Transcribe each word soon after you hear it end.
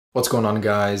What's going on,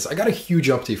 guys? I got a huge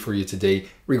update for you today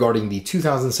regarding the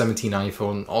 2017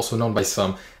 iPhone, also known by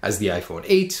some as the iPhone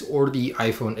 8 or the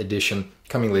iPhone edition,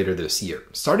 coming later this year.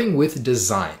 Starting with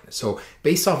design. So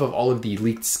based off of all of the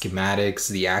leaked schematics,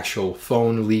 the actual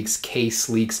phone leaks, case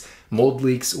leaks, mold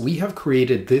leaks, we have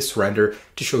created this render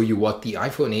to show you what the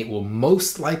iPhone 8 will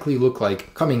most likely look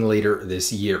like coming later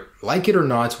this year. Like it or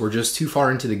not, we're just too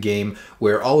far into the game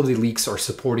where all of the leaks are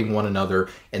supporting one another,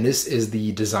 and this is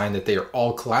the design that they are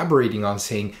all collaborating on,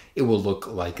 saying it will look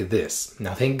like this.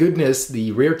 Now, thank goodness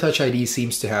the rear Touch ID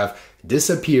seems to have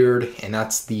disappeared, and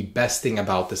that's the best thing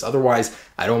about this. Otherwise,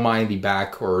 I don't mind the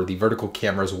back or the vertical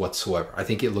cameras whatsoever. I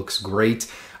think it looks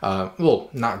great. Well,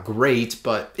 not great,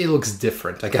 but it looks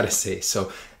different, I gotta say.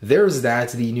 So there's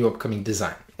that, the new upcoming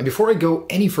design. And before I go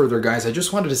any further, guys, I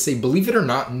just wanted to say, believe it or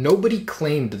not, nobody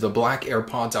claimed the black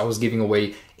AirPods I was giving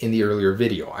away in the earlier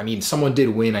video. I mean, someone did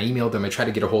win. I emailed them, I tried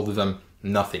to get a hold of them,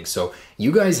 nothing. So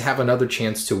you guys have another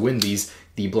chance to win these.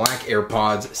 The black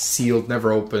AirPods, sealed,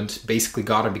 never opened, basically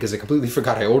got them because I completely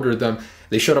forgot I ordered them.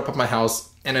 They showed up at my house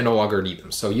and I no longer need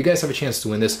them. So you guys have a chance to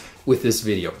win this with this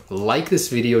video. Like this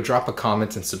video, drop a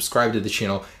comment, and subscribe to the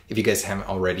channel if you guys haven't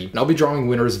already. And I'll be drawing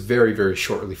winners very, very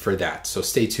shortly for that. So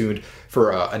stay tuned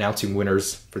for announcing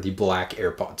winners for the black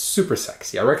AirPods. Super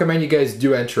sexy. I recommend you guys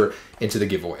do enter into the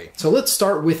giveaway. So let's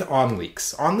start with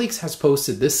OnLeaks. OnLeaks has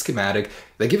posted this schematic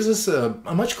that gives us a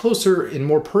much closer and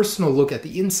more personal look at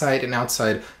the inside and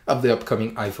outside of the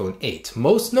upcoming iPhone 8.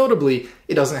 Most notably,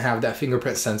 it doesn't have that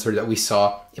fingerprint sensor that we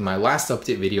saw in my last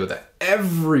update video that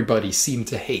everybody seemed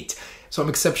to hate. So I'm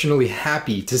exceptionally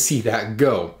happy to see that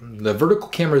go. The vertical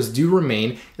cameras do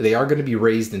remain. They are going to be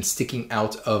raised and sticking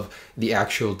out of the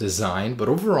actual design, but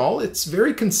overall it's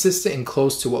very consistent and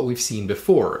close to what we've seen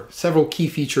before. Several key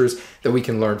features that we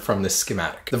can learn from this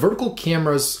schematic. The vertical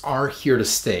cameras are here to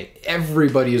stay.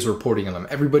 Everybody is reporting on them.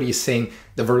 Everybody is saying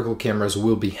the vertical cameras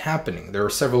will be happening. There are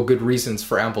several good reasons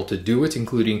for Apple to do it,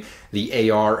 including the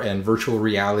AR and virtual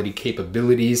reality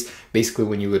capabilities. Basically,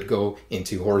 when you would go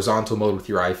into horizontal mode with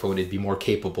your iPhone, it'd be more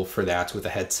capable for that with a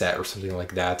headset or something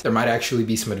like that. There might actually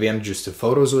be some advantages to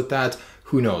photos with that.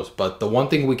 Who knows? But the one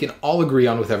thing we can all agree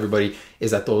on with everybody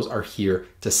is that those are here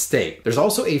to stay. There's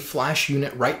also a flash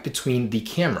unit right between the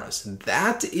cameras.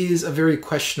 That is a very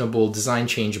questionable design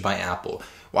change by Apple.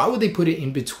 Why would they put it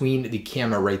in between the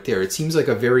camera right there? It seems like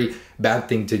a very bad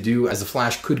thing to do, as the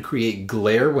flash could create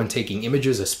glare when taking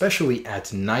images, especially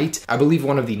at night. I believe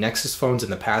one of the Nexus phones in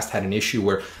the past had an issue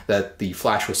where the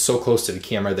flash was so close to the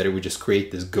camera that it would just create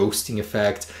this ghosting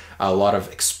effect, a lot of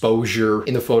exposure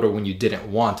in the photo when you didn't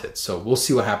want it. So we'll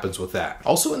see what happens with that.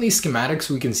 Also in these schematics,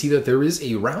 we can see that there is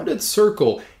a rounded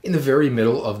circle in the very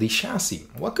middle of the chassis.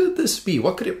 What could this be?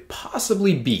 What could it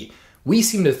possibly be? We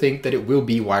seem to think that it will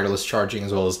be wireless charging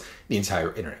as well as the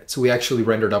entire internet. So we actually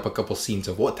rendered up a couple scenes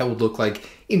of what that would look like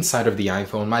inside of the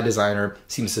iPhone. My designer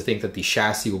seems to think that the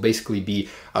chassis will basically be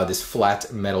this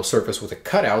flat metal surface with a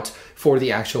cutout for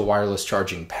the actual wireless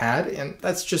charging pad. And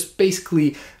that's just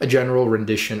basically a general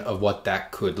rendition of what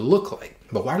that could look like.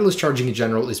 But wireless charging in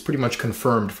general is pretty much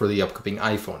confirmed for the upcoming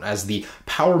iPhone, as the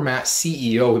PowerMat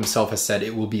CEO himself has said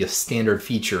it will be a standard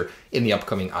feature in the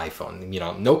upcoming iPhone. You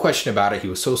know, no question about it, he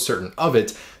was so certain of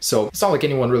it. So it's not like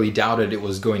anyone really doubted it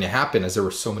was going to happen, as there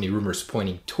were so many rumors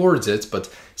pointing towards it,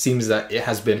 but seems that it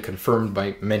has been confirmed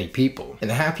by many people. And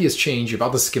the happiest change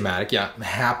about the schematic,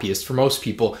 happiest for most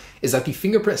people, is that the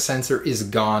fingerprint sensor is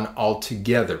gone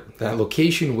altogether. That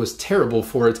location was terrible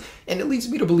for it, and it leads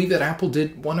me to believe that Apple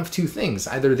did one of two things.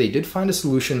 Either they did find a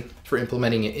solution for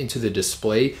implementing it into the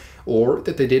display, or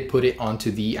that they did put it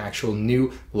onto the actual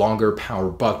new longer power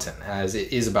button, as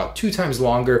it is about 2 times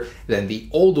longer than the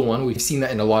old one. We've seen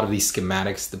that in a lot of these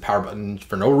schematics. The power button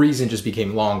for no reason just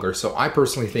became longer. So I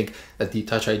personally think that the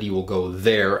Touch ID will go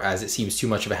there, as it seems too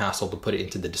much of a hassle to put it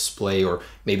into the display, or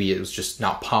maybe it was just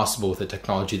not possible with the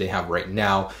technology they have right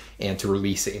now and to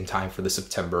release it in time for the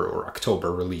September or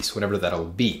October release, whenever that'll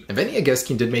be. Nvidia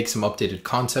Geskin did make some updated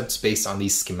concepts based on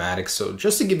these schematics, so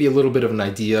just to give you a little bit of an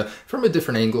idea from a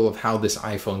different angle of how this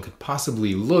iPhone could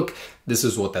possibly look, this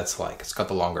is what that's like. It's got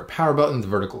the longer power button, the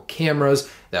vertical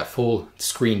cameras, that full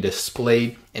screen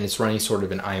display, and it's running sort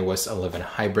of an iOS 11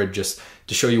 hybrid, just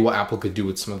to show you what Apple could do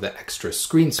with some of that extra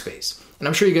screen space. And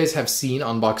I'm sure you guys have seen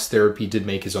Unbox Therapy did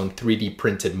make his own 3D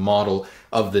printed model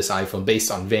of this iPhone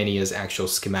based on Vania's actual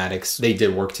schematics. They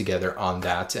did work together on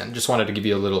that, and just wanted to give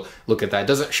you a little look at that. It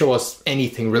doesn't show us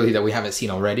anything really that we haven't seen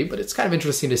already, but it's kind of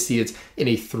interesting to see it in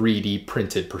a 3D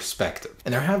printed perspective.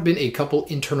 And there have been a couple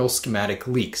internal schematic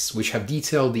leaks, which have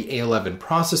detailed the A11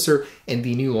 processor and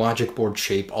the new logic board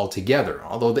shape altogether.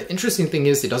 Although the interesting thing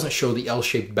is it doesn't show the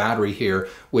L-shaped battery here,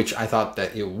 which I thought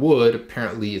that it would.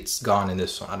 Apparently it's gone in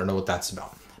this one. I don't know what that's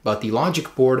about. But the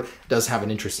logic board does have an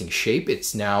interesting shape.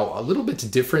 It's now a little bit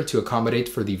different to accommodate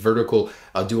for the vertical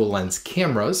dual lens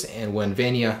cameras. And when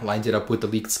Vania lined it up with the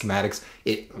leaked schematics,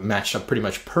 it matched up pretty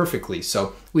much perfectly.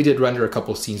 So we did render a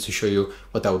couple scenes to show you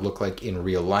what that would look like in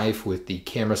real life with the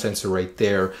camera sensor right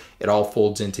there. It all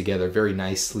folds in together very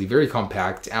nicely, very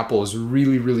compact. Apple is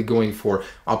really, really going for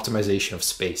optimization of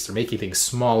space. They're making things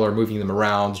smaller, moving them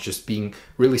around, just being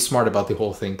really smart about the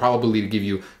whole thing, probably to give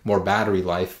you more battery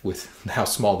life with how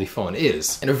small the phone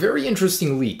is. And a very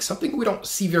interesting leak, something we don't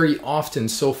see very often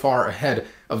so far ahead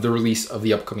of the release of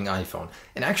the upcoming iPhone.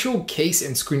 An actual case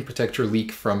and screen protector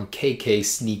leak from KK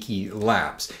Sneaky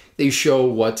Labs. They show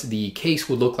what the case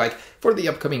would look like for the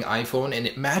upcoming iPhone, and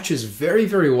it matches very,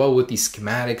 very well with the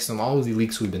schematics and all of the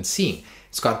leaks we've been seeing.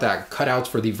 It's got that cutout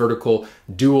for the vertical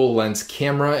dual lens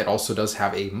camera. It also does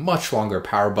have a much longer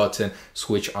power button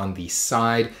switch on the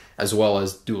side, as well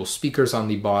as dual speakers on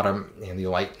the bottom and the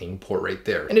lightning port right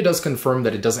there. And it does confirm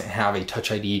that it doesn't have a Touch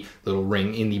ID little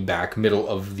ring in the middle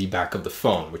of the back of the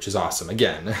phone, which is awesome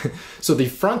again. So the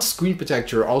front screen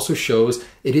protector also shows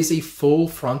it is a full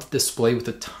front display with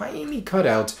a tiny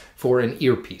cutout for an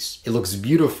earpiece. It looks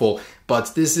beautiful,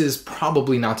 but this is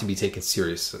probably not to be taken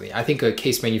seriously. I think a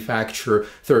case manufacturer,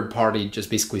 third party,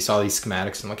 just basically saw these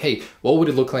schematics and like, hey, what would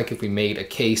it look like if we made a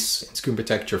case and screen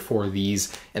protector for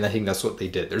these? And I think that's what they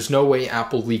did. There's no way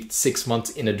Apple leaked 6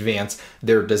 months in advance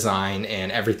their design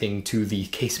and everything to the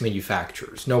case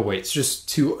manufacturers. No way, it's just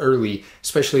too early,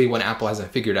 especially when Apple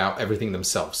hasn't figured out everything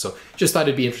themselves. So just thought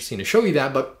it'd be interesting to show you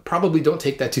that, but probably don't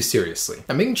take that too seriously.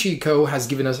 Now, Ming-Chi Kuo has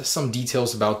given us some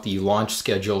details about the launch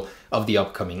schedule of the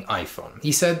upcoming iPhone.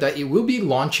 He said that it will be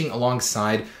launching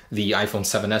alongside the iPhone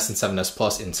 7s and 7s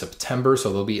Plus in September,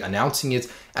 so they'll be announcing it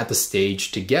at the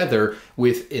stage together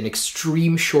with an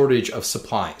extreme shortage of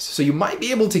supplies. So you might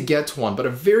be able to get one, but a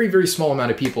very, very small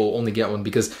amount of people only get one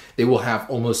because they will have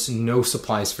almost no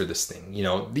supplies for this thing. You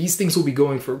know, these things will be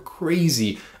going for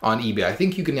crazy on eBay. I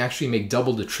think you can actually make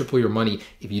double to triple your money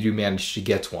if you do manage to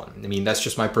get one. I mean, that's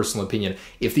just my personal opinion.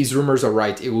 If these rumors are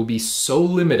right, it will be so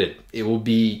limited, it will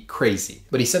be crazy.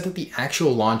 But he said that the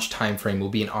actual launch time frame will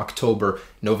be in October,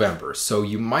 November. So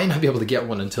you might not be able to get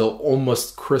one until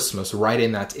almost Christmas, right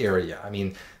in that area. I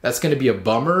mean, that's going to be a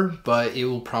bummer, but it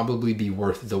will probably be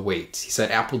worth the wait. He said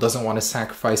Apple doesn't want to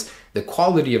sacrifice the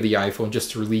quality of the iPhone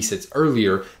just to release it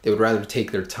earlier. They would rather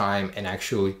take their time and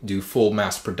actually do full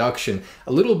mass production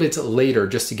a little bit later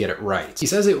just to get it right. He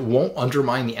says it won't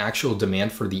undermine the actual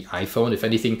demand for the iPhone. If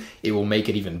anything, it will make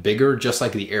it even bigger, just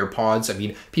like the AirPods. I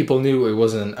mean, people knew it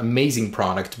was an amazing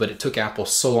product, but it took Apple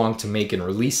so long to make and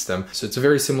release them. So it's a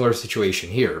very similar situation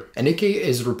here. And Nikkei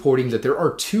is reporting that there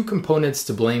are two components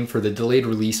to blame for the delayed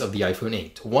release of the iPhone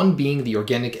 8. One being the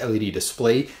organic LED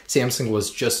display. Samsung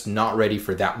was just not ready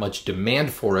for that much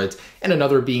demand for it, and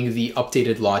another being the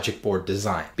updated logic board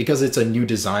design. Because it's a new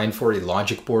design for a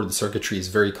logic board, the circuitry is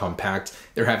very compact,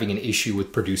 they're having an issue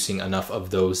with producing enough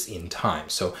of those in time.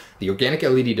 So the organic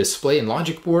LED display and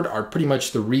logic board are pretty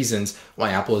much the reasons why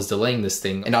Apple is delaying this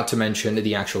thing, and not to mention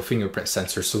the actual fingerprint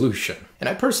sensor solution. And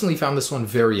I personally found this one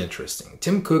very interesting.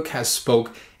 Tim Cook has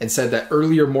spoke and said that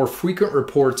earlier, more frequent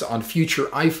reports on future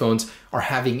iPhones are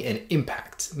having an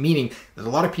impact, meaning that a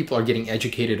lot of people are getting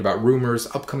educated about rumors,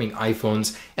 upcoming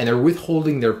iPhones, and they're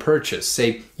withholding their purchase.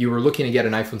 Say you were looking to get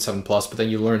an iPhone 7 Plus, but then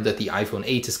you learned that the iPhone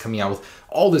 8 is coming out with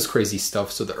all this crazy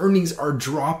stuff, so the earnings are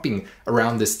dropping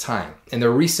around this time. And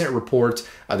their recent report,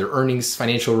 their earnings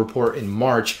financial report in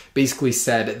March, basically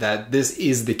said that this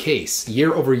is the case.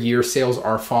 Year over year, sales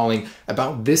are falling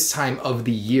about this time of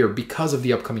the year because of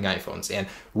the upcoming iPhones. And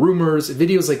rumors,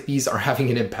 videos like these are having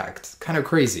an impact. Kind of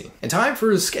crazy. And time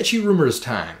for sketchy rumors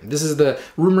time. This is the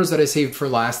rumors that I saved for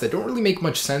last that don't really make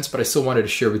much sense, but I still wanted to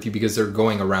share with you because they're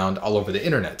going around all over the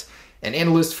internet. An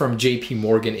analyst from JP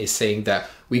Morgan is saying that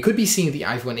we could be seeing the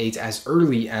iPhone 8 as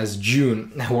early as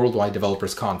June at Worldwide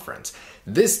Developers Conference.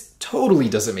 This totally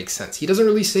doesn't make sense. He doesn't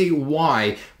really say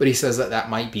why, but he says that that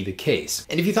might be the case.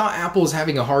 And if you thought Apple is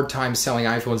having a hard time selling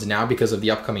iPhones now because of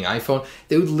the upcoming iPhone,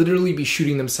 they would literally be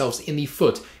shooting themselves in the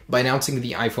foot by announcing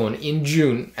the iPhone in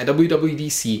June at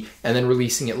WWDC and then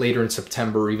releasing it later in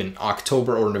September or even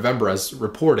October or November as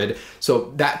reported.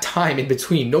 So that time in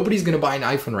between, nobody's going to buy an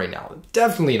iPhone right now.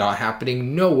 Definitely not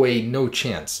happening. No way, no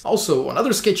chance. Also,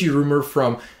 another sketchy rumor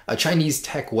from a Chinese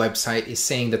tech website is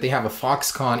saying that they have a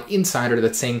Foxconn insider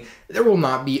that's saying there will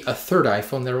not be a third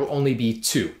iPhone, there will only be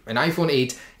two, an iPhone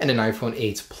 8 and an iPhone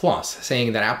 8 Plus,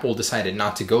 saying that Apple decided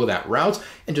not to go that route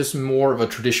and just more of a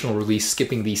traditional release,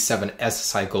 skipping the 7S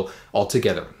cycle Apple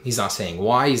altogether. He's not saying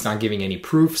why, he's not giving any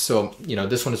proof, so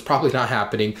this one is probably not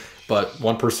happening, but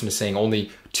one person is saying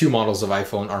only 2 models of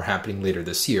iPhone are happening later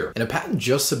this year. And a patent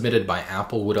just submitted by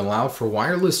Apple would allow for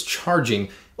wireless charging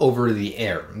over the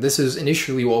air. This is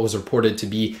initially what was reported to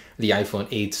be the iPhone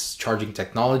 8's charging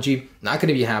technology. Not going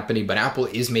to be happening, but Apple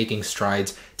is making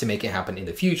strides to make it happen in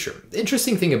the future. The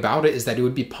interesting thing about it is that it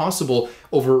would be possible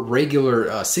over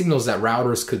regular signals that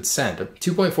routers could send,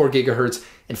 2.4 gigahertz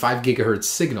and 5 gigahertz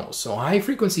signals. So high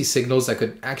frequency signals that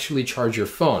could actually charge your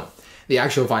phone. The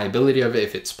actual viability of it,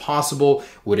 if it's possible,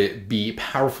 would it be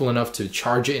powerful enough to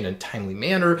charge it in a timely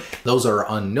manner? Those are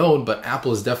unknown, but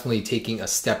Apple is definitely taking a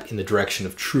step in the direction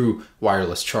of true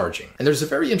wireless charging. And there's a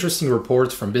very interesting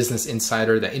report from Business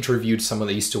Insider that interviewed someone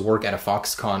that used to work at a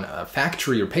Foxconn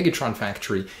factory or Pegatron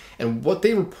factory. And what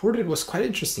they reported was quite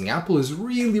interesting. Apple is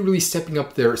really stepping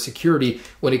up their security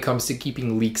when it comes to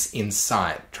keeping leaks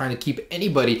inside, trying to keep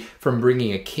anybody from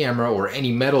bringing a camera or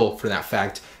any metal, for that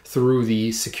fact, through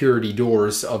the security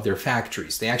doors of their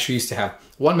factories. They actually used to have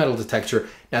 1 metal detector,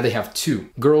 now they have 2.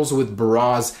 Girls with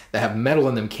bras that have metal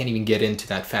in them can't even get into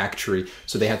that factory,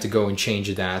 so they had to go and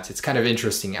change that. It's kind of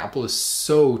interesting. Apple is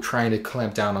so trying to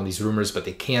clamp down on these rumors, but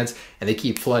they can't, and they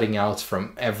keep flooding out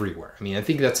from everywhere. I mean, I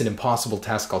think that's an impossible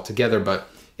task altogether, but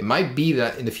it might be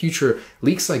that in the future,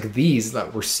 leaks like these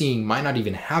that we're seeing might not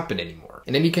even happen anymore.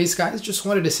 In any case, guys, just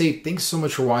wanted to say thanks so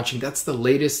much for watching. That's the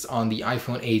latest on the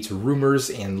iPhone 8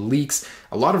 rumors and leaks.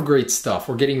 A lot of great stuff.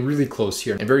 We're getting really close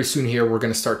here. And very soon here, we're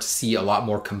going to start to see a lot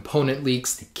more component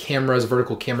leaks. The cameras,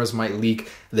 vertical cameras might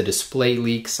leak. The display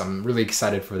leaks. I'm really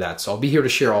excited for that. So I'll be here to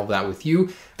share all of that with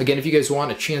you. Again, if you guys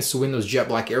want a chance to win those jet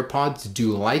black AirPods,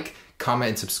 do like, comment,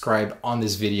 and subscribe on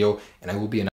this video. And I will be